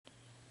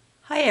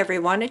Hi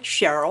everyone, it's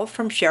Cheryl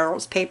from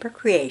Cheryl's Paper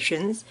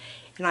Creations,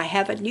 and I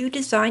have a new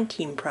design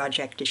team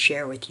project to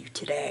share with you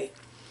today.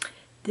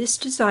 This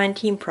design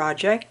team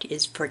project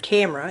is for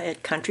Tamara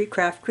at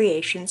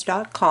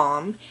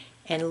countrycraftcreations.com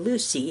and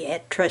Lucy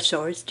at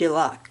Tresors de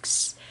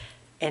Luxe.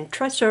 And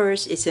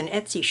Tresors is an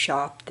Etsy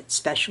shop that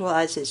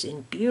specializes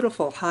in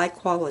beautiful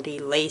high-quality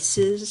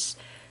laces,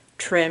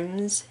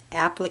 trims,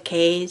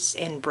 appliques,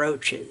 and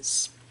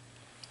brooches.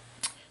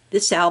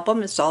 This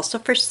album is also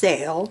for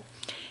sale,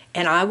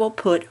 and I will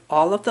put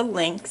all of the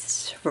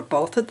links for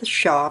both of the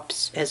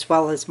shops as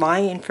well as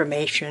my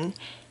information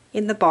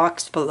in the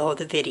box below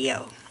the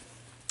video.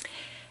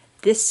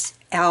 This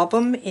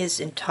album is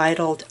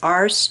entitled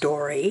Our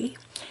Story,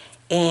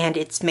 and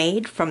it's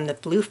made from the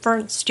Blue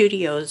Fern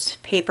Studios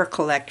paper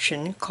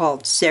collection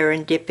called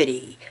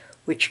Serendipity,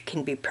 which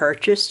can be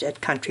purchased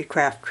at Country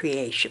Craft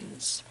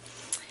Creations.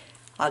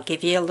 I'll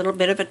give you a little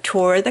bit of a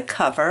tour of the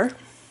cover.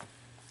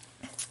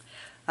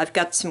 I've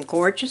got some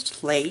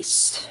gorgeous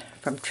lace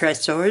from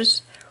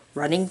Tresors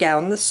running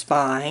down the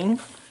spine,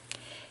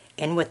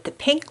 and with the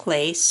pink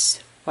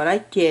lace, what I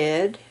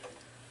did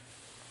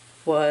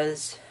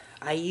was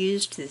I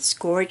used this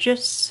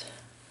gorgeous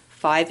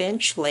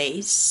 5-inch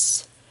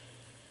lace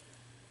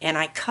and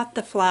I cut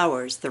the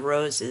flowers, the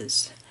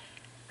roses,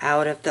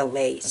 out of the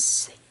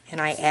lace, and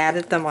I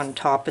added them on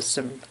top of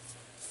some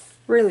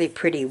really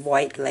pretty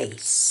white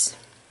lace.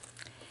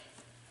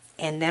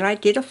 And then I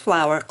did a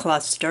flower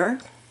cluster,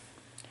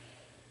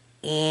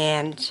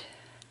 and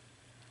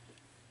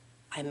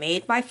I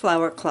made my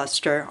flower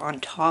cluster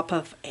on top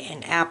of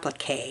an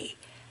applique,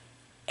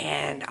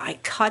 and I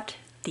cut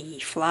the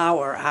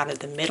flower out of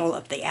the middle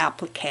of the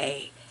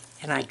applique,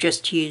 and I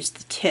just used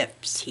the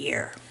tips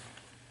here.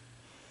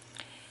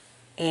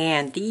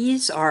 And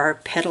these are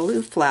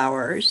petaloo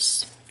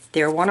flowers.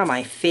 They're one of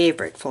my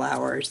favorite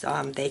flowers.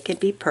 They can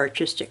be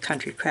purchased at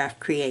Country Craft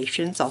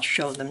Creations. I'll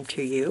show them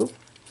to you.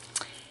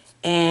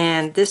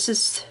 And this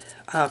is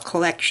a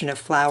collection of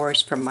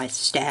flowers from my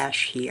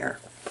stash here.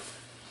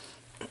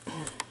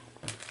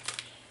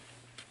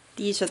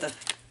 These are the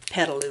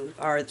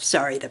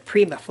the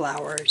Prima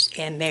flowers,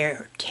 and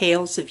they're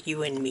Tales of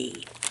You and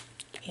Me.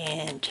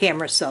 And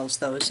Tamara sells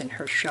those in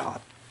her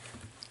shop.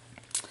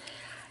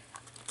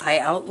 I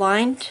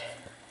outlined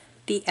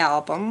the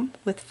album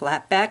with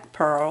flat back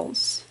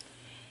pearls,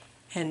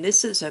 and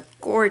this is a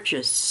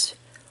gorgeous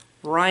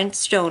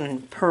rhinestone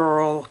and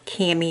pearl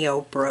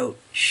cameo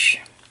brooch.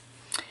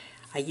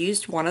 I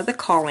used one of the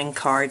calling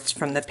cards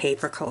from the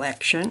paper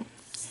collection,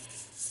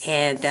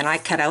 and then I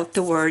cut out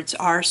the words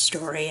Our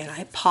Story and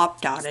I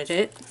pop dotted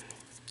it.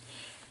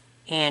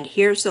 And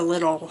here's a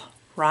little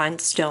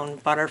rhinestone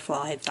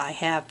butterfly that I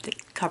have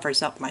that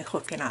covers up my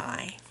hook and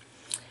eye.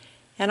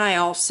 And I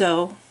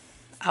also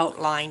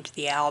outlined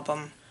the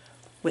album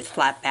with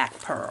flat back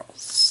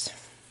pearls.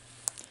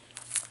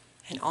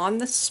 And on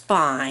the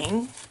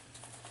spine,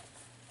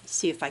 let's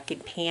see if I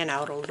can pan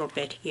out a little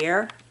bit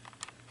here.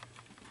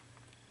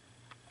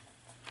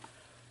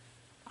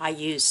 I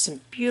used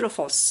some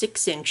beautiful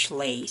 6-inch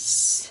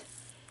lace,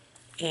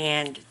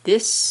 and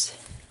this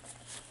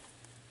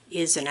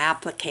is an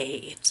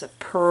applique. It's a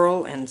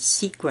pearl and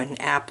sequin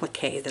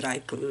applique that I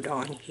glued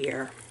on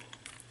here.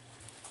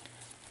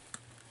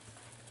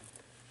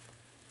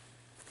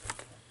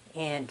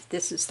 And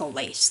this is the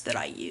lace that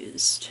I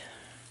used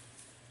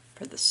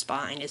for the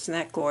spine. Isn't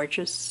that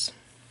gorgeous?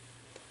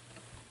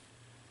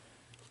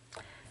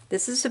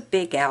 This is a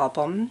big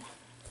album.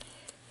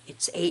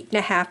 It's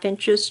 8.5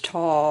 inches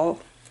tall,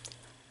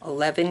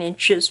 11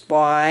 inches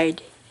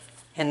wide,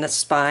 and the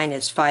spine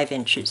is 5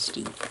 inches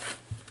deep.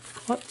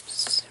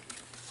 Whoops.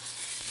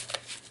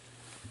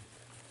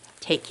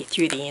 Take you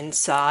through the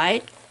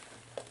inside.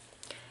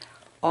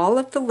 All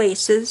of the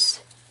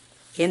laces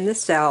in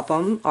this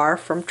album are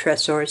from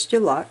Tresors de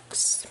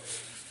Luxe.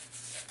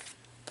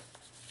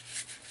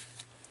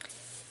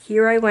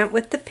 Here I went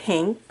with the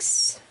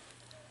pinks.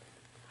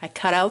 I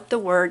cut out the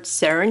word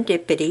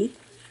Serendipity,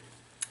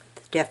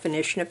 the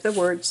definition of the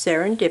word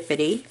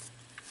serendipity.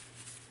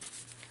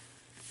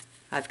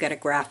 I've got a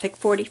graphic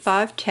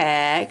 45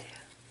 tag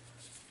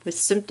with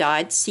some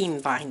dyed seam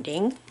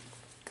binding,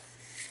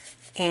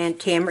 and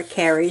Tamara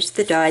carries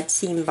the dyed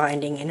seam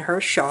binding in her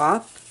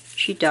shop.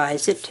 She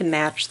dyes it to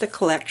match the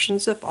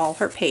collections of all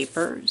her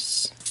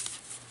papers.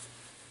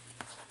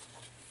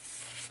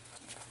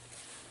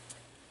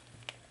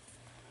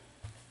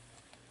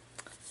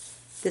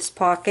 This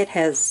pocket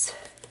has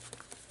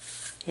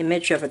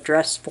image of a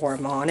dress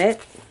form on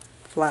it,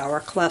 flower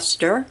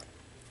cluster.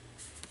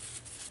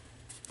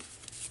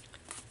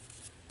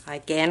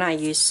 Again, I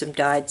used some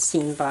dyed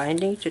seam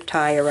binding to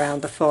tie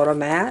around the photo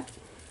mat.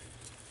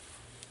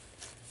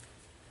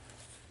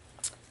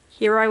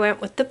 Here I went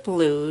with the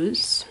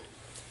blues,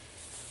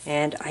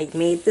 and I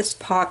made this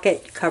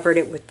pocket, covered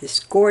it with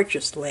this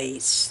gorgeous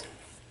lace,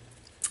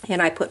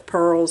 and I put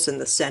pearls in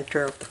the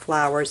center of the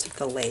flowers of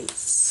the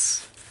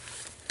lace.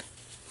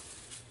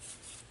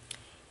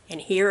 And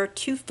here are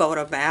two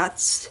photo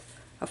mats,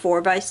 a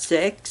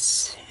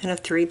 4x6 and a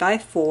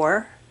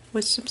 3x4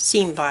 with some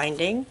seam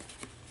binding.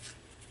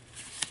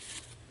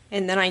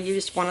 And then I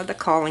used one of the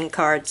calling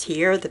cards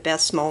here. The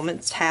best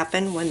moments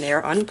happen when they're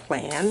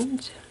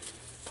unplanned.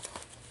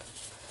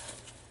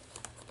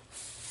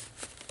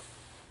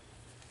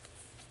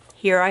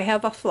 Here I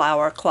have a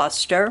flower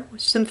cluster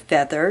with some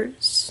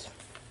feathers,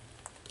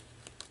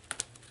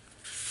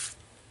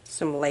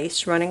 some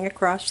lace running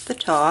across the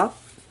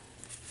top,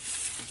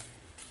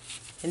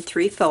 and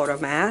 3 photo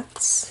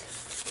mats.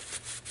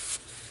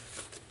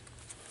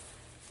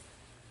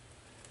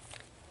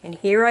 And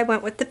here I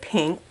went with the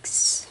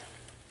pinks,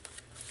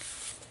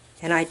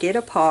 and I did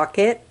a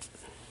pocket.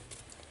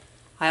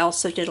 I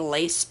also did a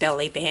lace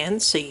belly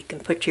band, so you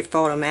can put your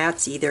photo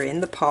mats either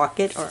in the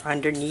pocket or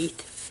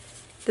underneath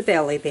the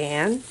belly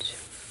band.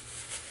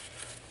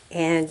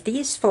 And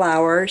these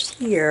flowers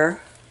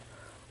here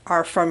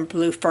are from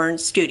Blue Fern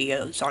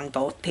Studios on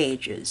both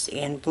pages,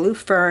 and Blue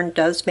Fern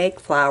does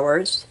make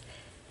flowers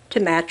to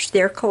match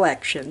their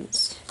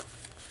collections.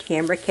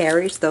 Camera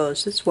carries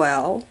those as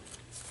well.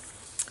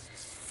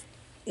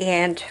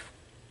 And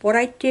what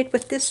I did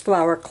with this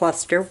flower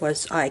cluster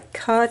was I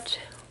cut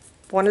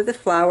one of the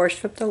flowers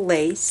from the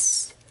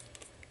lace,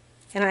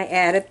 and I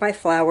added my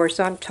flowers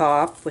on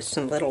top with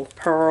some little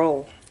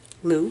pearl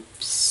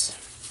loops.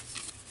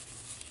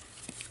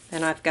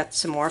 And I've got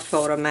some more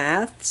photo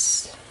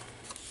mats.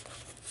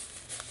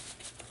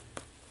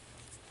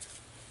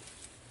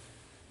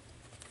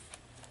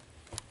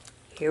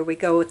 Here we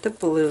go with the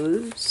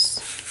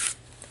blues.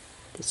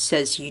 This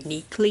says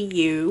Uniquely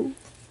You.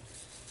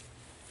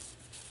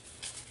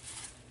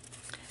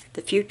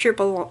 The future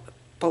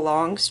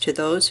belongs to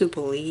those who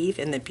believe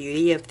in the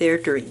beauty of their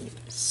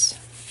dreams.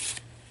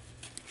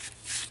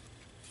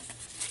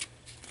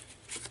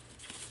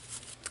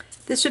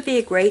 This would be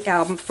a great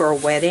album for a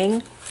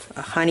wedding,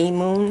 a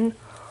honeymoon,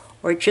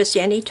 or just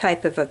any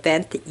type of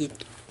event that you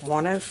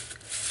want to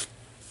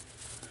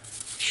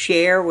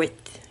share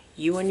with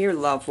you and your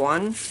loved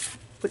one,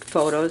 with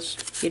photos,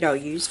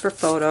 used for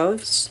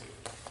photos.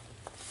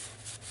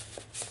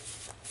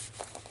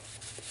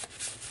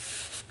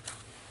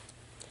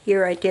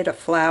 Here I did a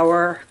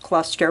flower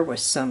cluster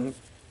with some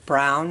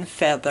brown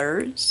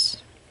feathers.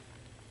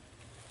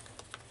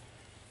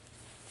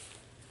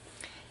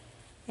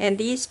 And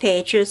these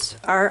pages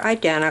are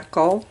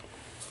identical.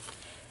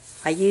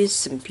 I used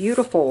some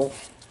beautiful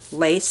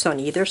lace on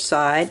either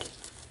side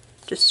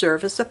to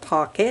serve as a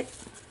pocket.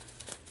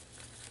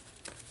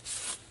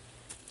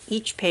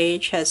 Each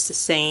page has the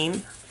same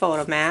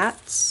photo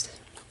mats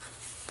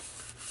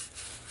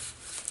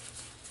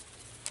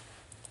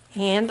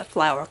and the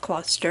flower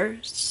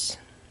clusters.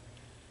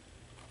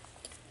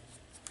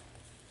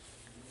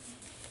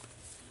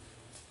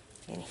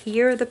 And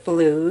here are the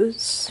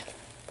blues.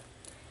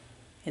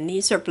 And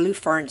these are Blue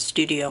Fern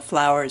Studio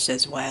flowers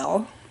as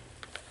well.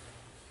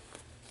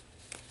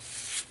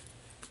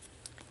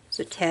 It's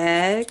a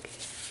tag.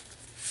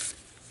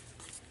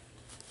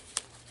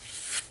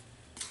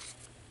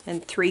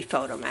 And 3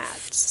 photo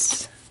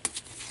mats.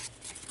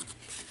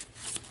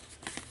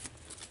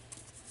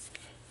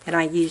 And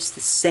I used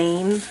the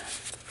same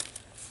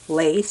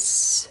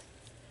lace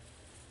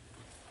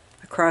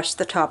across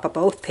the top of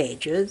both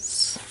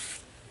pages.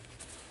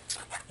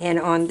 And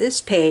on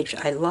this page,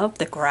 I love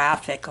the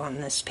graphic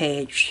on this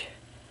page.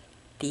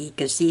 The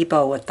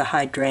gazebo with the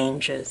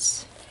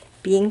hydrangeas.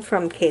 Being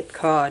from Cape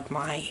Cod,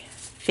 my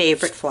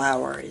favorite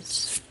flower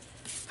is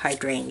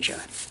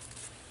hydrangea.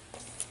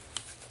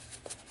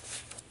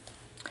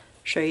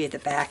 Show you the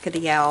back of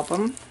the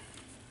album.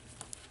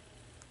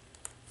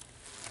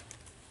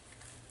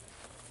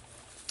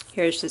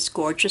 Here's this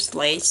gorgeous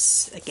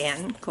lace,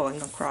 again, going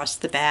across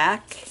the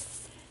back.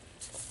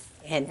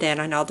 And then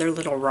another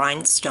little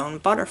rhinestone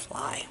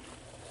butterfly.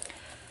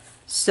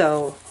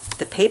 So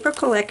the paper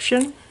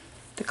collection,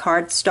 the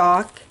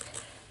cardstock,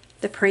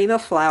 the Prima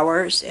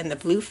flowers, and the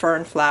Blue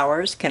Fern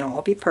flowers can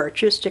all be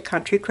purchased at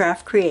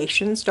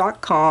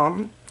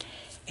countrycraftcreations.com.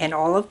 And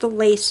all of the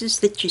laces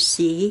that you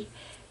see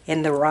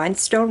and the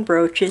rhinestone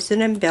brooches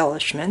and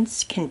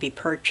embellishments can be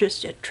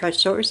purchased at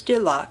Tresors de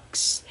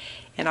Luxe.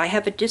 And I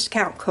have a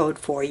discount code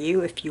for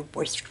you if you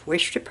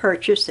wish to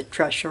purchase at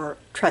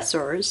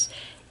Tresors.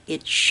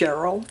 It's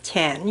Cheryl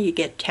 10. You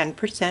get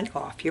 10%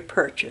 off your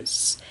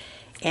purchase.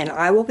 And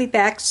I will be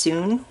back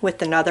soon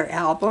with another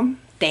album.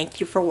 Thank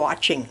you for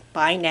watching.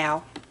 Bye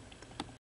now.